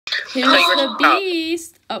Who's the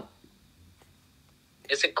beast? Oh.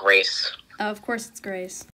 Is it Grace? Of course it's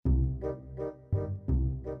Grace.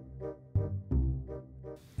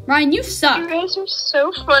 Ryan, you suck. You guys are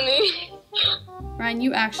so funny. Ryan,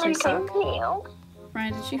 you actually suck. Real.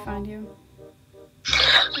 Ryan, did she find you?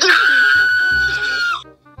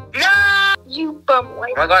 No! You bum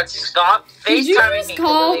wipe. Oh my god, stop FaceTiming Did you just me,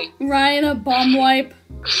 call Lily. Ryan a bum wipe?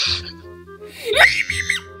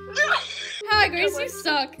 Hi, Grace, you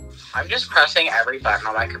suck. I'm just pressing every button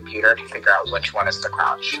on my computer to figure out which one is the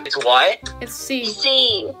crouch. It's what? It's C.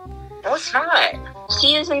 C. No, it's not.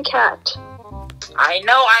 C is in cat. I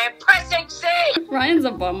know, I am pressing C! Ryan's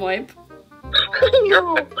a bum wipe.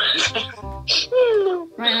 No. No.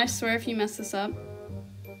 Ryan, I swear if you mess this up.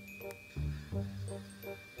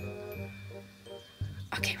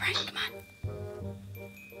 Okay, Ryan, come on.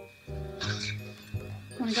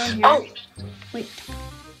 Wanna go in here? Oh! Wait.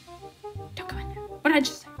 Don't go in there. What did I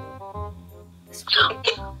just say? This way.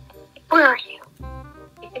 Where are you?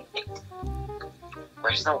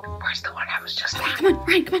 Where's the one I was just at? Come on,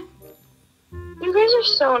 Ryan, come on. You guys are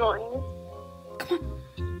so annoying. Come on.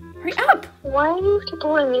 Hurry up. Why do you have to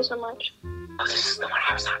bully me so much? Oh, this is the one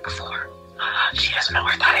I was at before. She doesn't know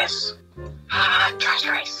where that is. Trash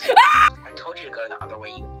race. I told you to go the other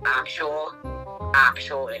way, you actual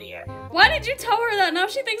idiot. Why did you tell her that? Now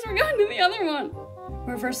she thinks we're going to the other one.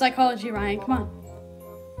 Reverse psychology, Ryan. Come on.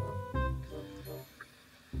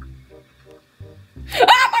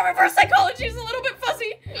 My reverse psychology is a little bit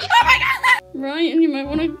fuzzy. Oh my god! Ryan, you might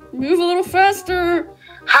want to move a little faster.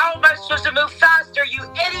 How am I supposed to move faster, you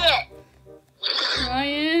idiot?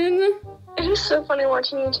 Ryan. It is so funny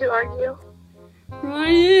watching you two argue.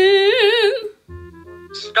 Ryan.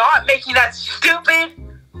 Stop making that stupid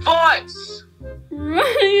voice.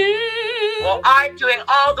 Ryan. Well, I'm doing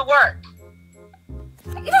all the work.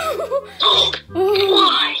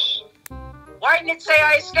 Why? Why didn't it say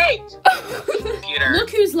I escaped? Computer.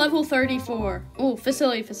 Look who's level 34. Oh,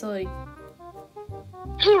 facility.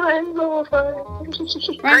 I'm level 5.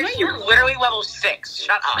 Ryan, Grace, you're literally level 6.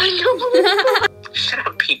 Shut up. Shut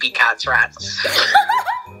up, pee-pee cats rats.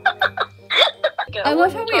 I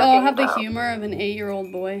love how we all have the humor of an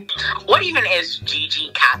 8-year-old boy. What even is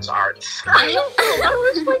GG Cats Arts? I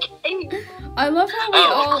was like 8. I love how we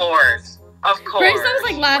all... Of course. Of course. Grace, that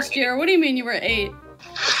was like last year. What do you mean you were 8?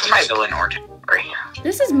 My villain origin.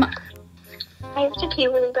 This is my... I have to pee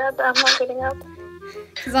really bad, but I'm not getting up.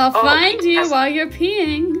 Because I'll find you while you're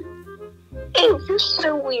peeing. Ew, you're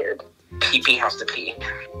so weird. Pee-pee has to pee.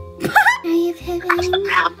 I've heaven.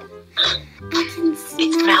 I can smell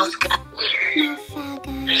It smells good.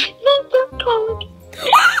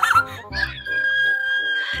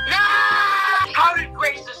 No! How did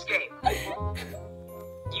Grace escape?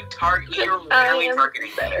 You're literally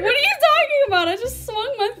targeting better. What are you talking about? I just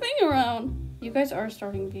swung my thing around. You guys are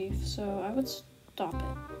starting beef, so I would stop it.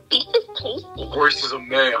 Beef is tasty. Grace is a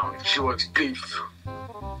man. She likes beef.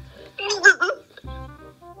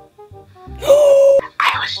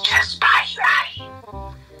 I was just by you, Addie.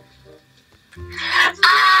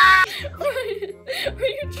 Are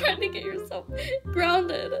you trying to get yourself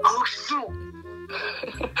grounded? Oh, shoot.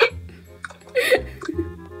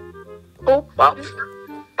 Oh, well,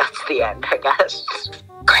 that's the end, I guess.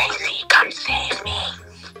 Gracie, come save me.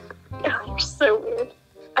 Oh, you're so weird.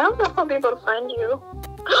 I don't know if I'll be able to find you.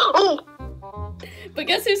 Oh! But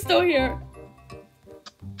guess who's still here?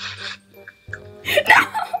 No!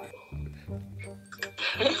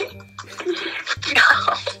 No.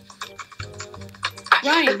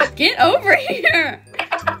 Ryan, get over here!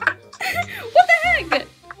 What the heck?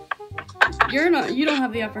 You don't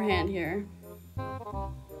have the upper hand here.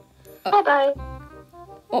 Bye-bye.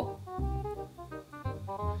 Oh.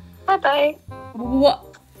 Bye-bye. What?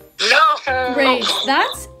 No! Grace,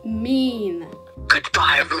 that's mean.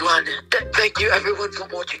 Goodbye, everyone. Thank you, everyone, for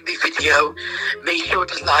watching the video. Make sure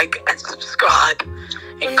to like and subscribe.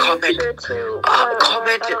 And comment. Sure to,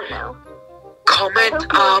 comment. I don't know. Comment,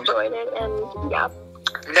 I hope you enjoyed it, and yeah.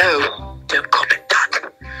 No, don't comment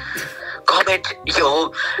that. Comment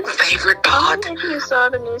your favorite part. Comment if you saw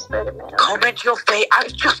the new Spider-Man. Comment your I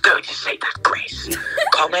was just going to say that, Grace.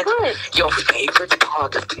 Comment What? your favorite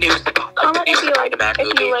part of the new Comment if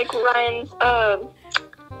you like, Ryan's,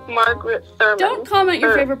 Margaret Thurman. Don't comment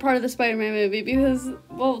your favorite part of the Spider-Man movie because,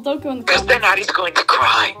 well, don't go in the Because comments. then Addie's going to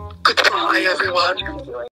cry. Goodbye, everyone.